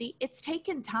something, Lacey. It's taken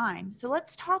taken time. So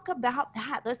let's talk about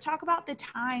that. Let's talk about the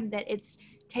time that it's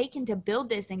taken to build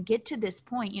this and get to this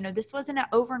point. You know, this wasn't an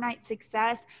overnight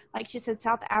success. Like she said,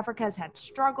 South Africa has had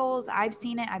struggles. I've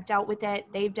seen it. I've dealt with it.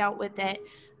 They've dealt with it.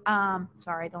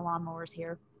 Sorry, the lawnmower's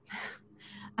here.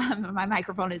 My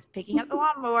microphone is picking up the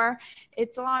lawnmower.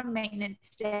 It's lawn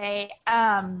maintenance day.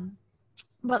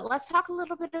 But let's talk a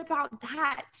little bit about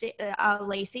that,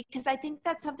 Lacey, because I think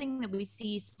that's something that we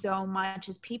see so much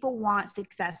is people want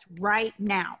success right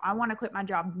now. I want to quit my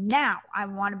job now. I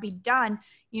want to be done.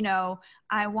 You know,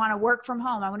 I want to work from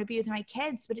home. I want to be with my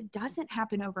kids, but it doesn't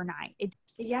happen overnight.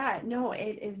 Yeah, no,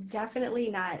 it is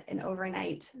definitely not an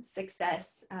overnight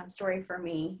success story for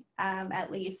me,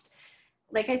 at least.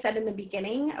 Like I said in the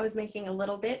beginning, I was making a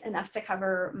little bit, enough to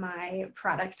cover my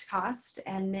product cost.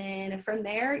 And then from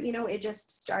there, you know, it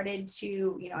just started to,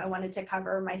 you know, I wanted to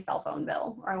cover my cell phone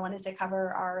bill, or I wanted to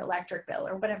cover our electric bill,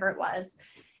 or whatever it was.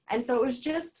 And so it was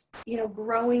just, you know,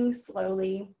 growing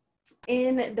slowly.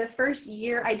 In the first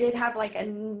year, I did have like a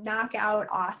knockout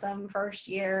awesome first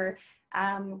year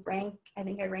rank. I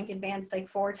think I rank advanced like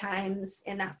 4 times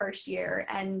in that first year,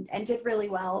 and did really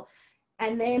well.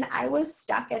 And then I was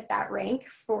stuck at that rank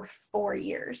for 4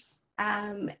 years.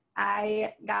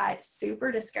 I got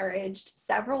super discouraged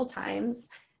several times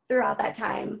throughout that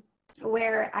time,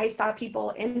 where I saw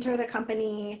people enter the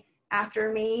company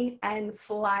after me and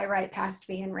fly right past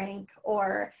me in rank,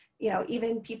 or, you know,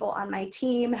 even people on my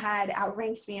team had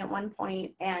outranked me at one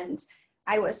point, and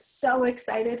I was so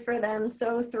excited for them,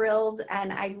 so thrilled.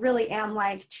 And I really am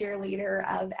like cheerleader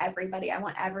of everybody. I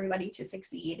want everybody to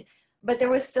succeed. But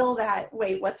there was still that,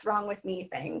 wait, what's wrong with me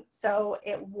thing. So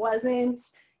it wasn't,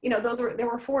 you know, there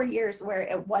were 4 years where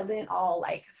it wasn't all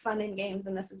like fun and games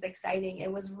and this is exciting.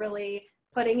 It was really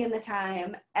putting in the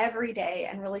time every day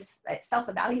and really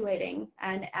self-evaluating.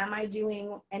 And am I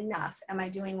doing enough? Am I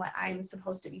doing what I'm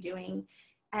supposed to be doing?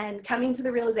 And coming to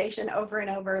the realization over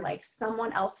and over, like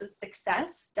someone else's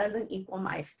success doesn't equal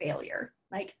my failure.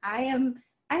 Like I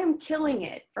am killing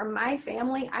it. For my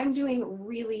family, I'm doing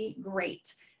really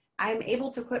great. I'm able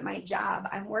to quit my job.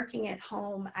 I'm working at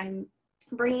home. I'm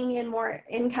bringing in more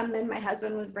income than my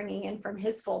husband was bringing in from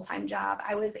his full-time job.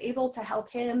 I was able to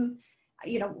help him,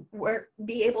 you know,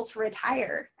 be able to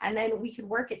retire, and then we could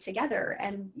work it together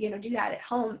and, you know, do that at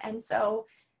home. And so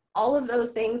all of those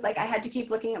things, like I had to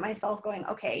keep looking at myself going,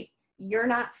 okay, you're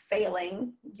not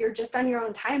failing. You're just on your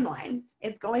own timeline.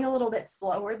 It's going a little bit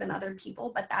slower than other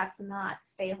people, but that's not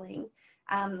failing.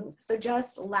 So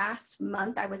just last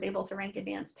month, I was able to rank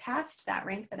advanced past that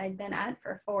rank that I'd been at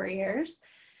for 4 years.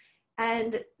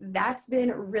 And that's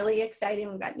been really exciting.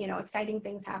 We've got, you know, exciting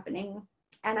things happening.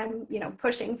 And I'm, you know,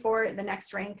 pushing for the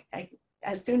next rank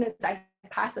as soon as I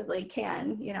possibly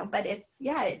can, you know, but it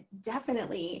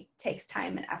definitely takes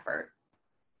time and effort.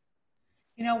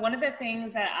 You know, one of the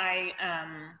things that I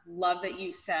love that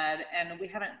you said, and we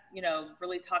haven't, you know,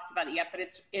 really talked about it yet, but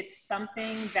it's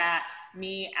something that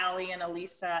me, Allie, and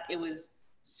Elisa, it was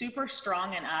super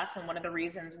strong in us. And one of the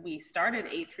reasons we started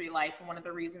A3 Life, and one of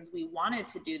the reasons we wanted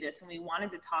to do this, and we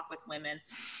wanted to talk with women.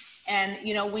 And,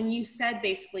 you know, when you said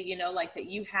basically, you know, like that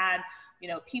you had, you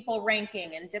know, people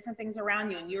ranking and different things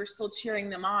around you, and you were still cheering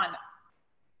them on.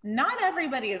 Not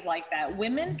everybody is like that.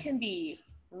 Women can be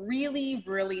really,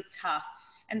 really tough.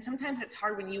 And sometimes it's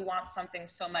hard when you want something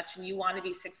so much and you want to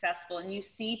be successful and you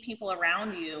see people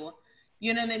around you,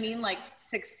 you know what I mean, like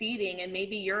succeeding, and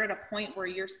maybe you're at a point where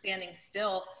you're standing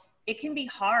still. It can be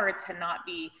hard to not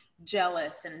be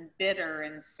jealous and bitter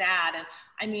and sad. And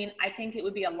I mean, I think it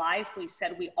would be a lie if we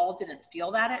said we all didn't feel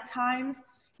that at times,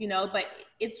 you know, but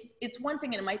it's one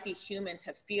thing, and it might be human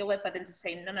to feel it, but then to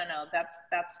say, no,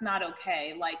 that's not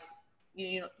okay. Like,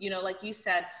 you know, like you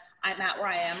said, I'm at where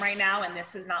I am right now, and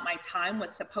this is not my time.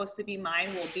 What's supposed to be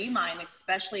mine will be mine,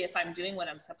 especially if I'm doing what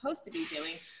I'm supposed to be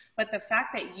doing. But the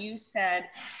fact that you said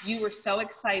you were so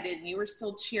excited, you were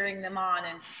still cheering them on,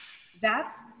 and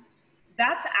that's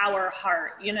our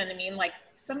heart. You know what I mean? Like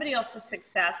somebody else's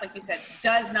success, like you said,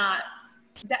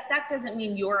 that doesn't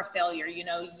mean you're a failure. You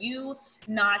know, you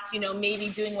not, you know, maybe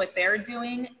doing what they're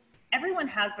doing. Everyone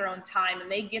has their own time, and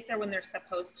they get there when they're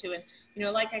supposed to. And, you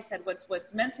know, like I said,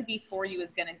 what's meant to be for you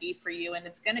is going to be for you, and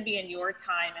it's going to be in your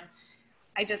time. And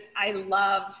I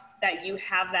love that you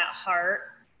have that heart,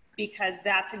 because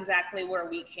that's exactly where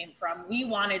we came from. We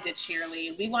wanted to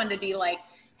cheerlead. We wanted to be like,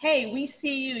 hey, we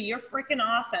see you, you're freaking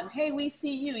awesome. Hey, we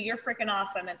see you, you're freaking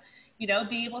awesome. And, you know,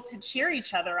 be able to cheer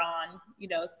each other on, you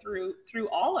know, through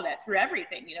all of it, through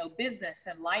everything, you know, business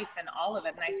and life and all of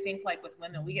it. And I think like with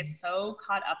women, we get so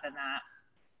caught up in that.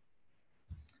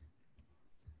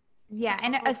 Yeah.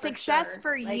 And a success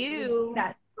for you.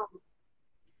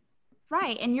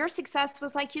 Right. And your success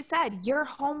was, like you said, you're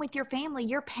home with your family,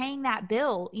 you're paying that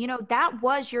bill. You know, that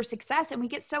was your success. And we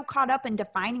get so caught up in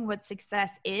defining what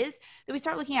success is that we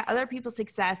start looking at other people's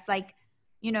success like,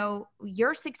 you know,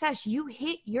 your success, you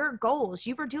hit your goals.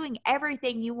 You were doing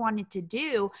everything you wanted to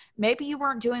do. Maybe you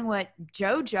weren't doing what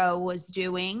JoJo was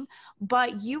doing,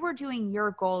 but you were doing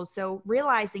your goals. So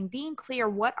realizing, being clear,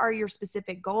 what are your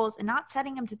specific goals, and not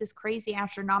setting them to this crazy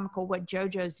astronomical what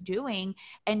JoJo's doing,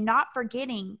 and not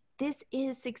forgetting, this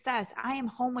is success. I am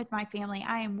home with my family.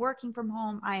 I am working from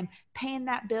home. I am paying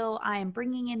that bill. I am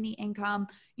bringing in the income,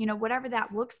 you know, whatever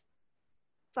that looks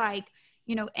like,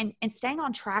 you know, and staying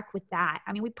on track with that.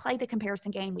 I mean, we play the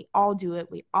comparison game. We all do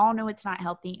it. We all know it's not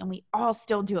healthy, and we all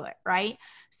still do it. Right.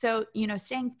 So, you know,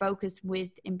 staying focused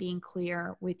with and being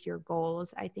clear with your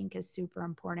goals, I think, is super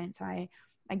important. So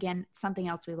again, something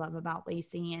else we love about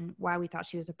Lacey and why we thought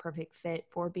she was a perfect fit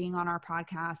for being on our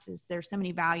podcast is there's so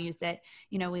many values that,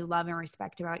 you know, we love and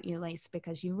respect about you, Lacey,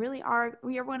 because you really are,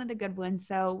 we are one of the good ones.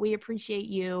 So we appreciate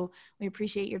you. We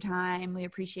appreciate your time. We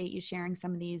appreciate you sharing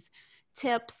some of these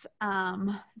tips.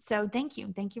 So thank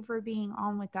you. Thank you for being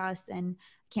on with us, and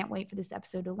can't wait for this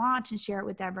episode to launch and share it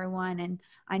with everyone. And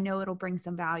I know it'll bring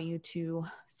some value to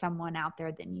someone out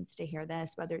there that needs to hear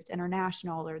this, whether it's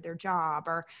international or their job,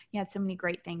 or you had so many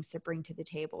great things to bring to the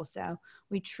table. So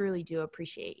we truly do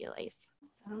appreciate you, Lace.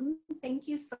 Awesome. Thank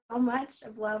you so much.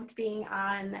 I've loved being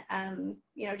on,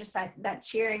 you know, just that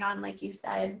cheering on, like you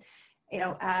said, you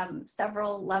know,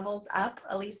 several levels up.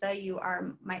 Elisa, you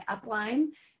are my upline.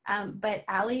 But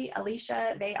Allie,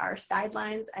 Alicia, they are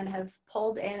sidelines and have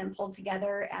pulled in and pulled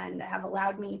together and have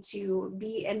allowed me to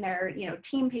be in their, you know,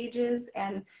 team pages.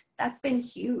 And that's been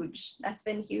huge. That's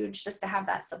been huge just to have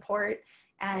that support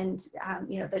and,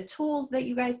 you know, the tools that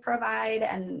you guys provide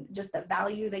and just the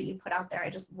value that you put out there. I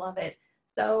just love it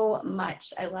so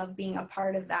much. I love being a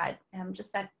part of that,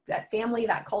 just that family,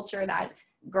 that culture, that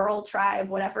girl tribe,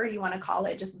 whatever you want to call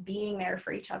it, just being there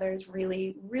for each other is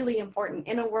really, really important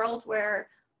in a world where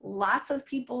lots of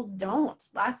people don't,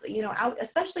 you know,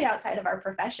 especially outside of our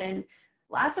profession,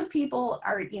 lots of people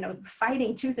are, you know,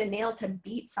 fighting tooth and nail to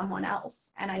beat someone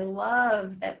else. And I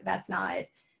love that that's not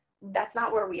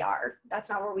where we are. That's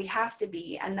not where we have to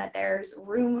be, and that there's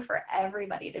room for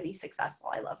everybody to be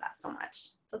successful. I love that so much.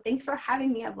 So thanks for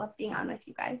having me. I've loved being on with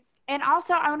you guys. And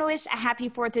also, I want to wish a happy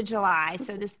 4th of July.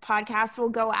 So this podcast will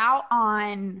go out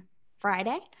on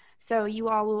Friday. So you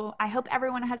all will, I hope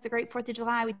everyone has a great 4th of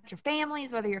July with your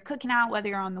families, whether you're cooking out, whether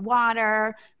you're on the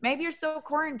water, maybe you're still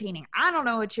quarantining. I don't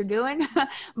know what you're doing,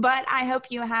 but I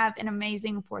hope you have an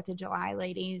amazing 4th of July,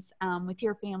 ladies, with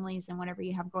your families and whatever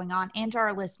you have going on. And to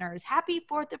our listeners, happy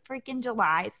 4th of freaking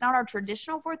July. It's not our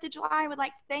traditional 4th of July, I would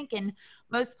like to think, in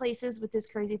most places with this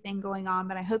crazy thing going on,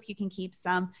 but I hope you can keep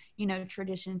some, you know,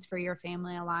 traditions for your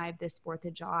family alive this 4th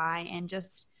of July, and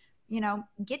just, you know,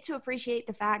 get to appreciate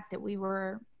the fact that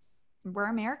we're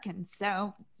Americans.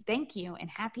 So thank you, and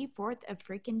happy 4th of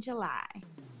freaking July.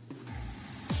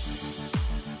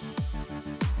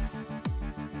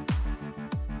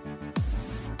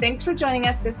 Thanks for joining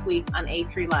us this week on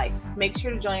A3 Life. Make sure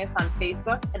to join us on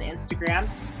Facebook and Instagram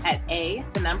at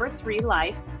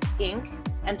A3Life Inc.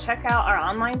 and check out our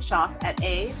online shop at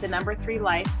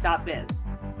A3Life.biz.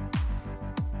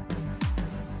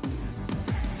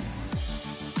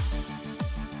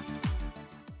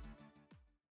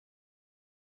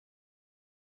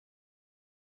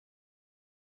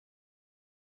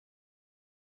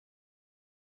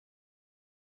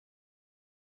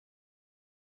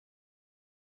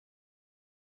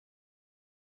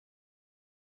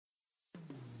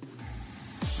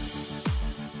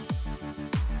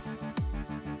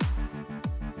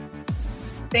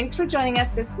 Thanks for joining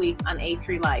us this week on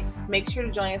A3 Life. Make sure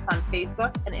to join us on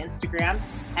Facebook and Instagram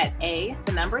at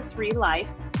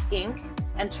A3Life Inc.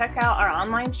 and check out our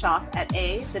online shop at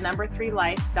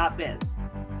A3Life.biz.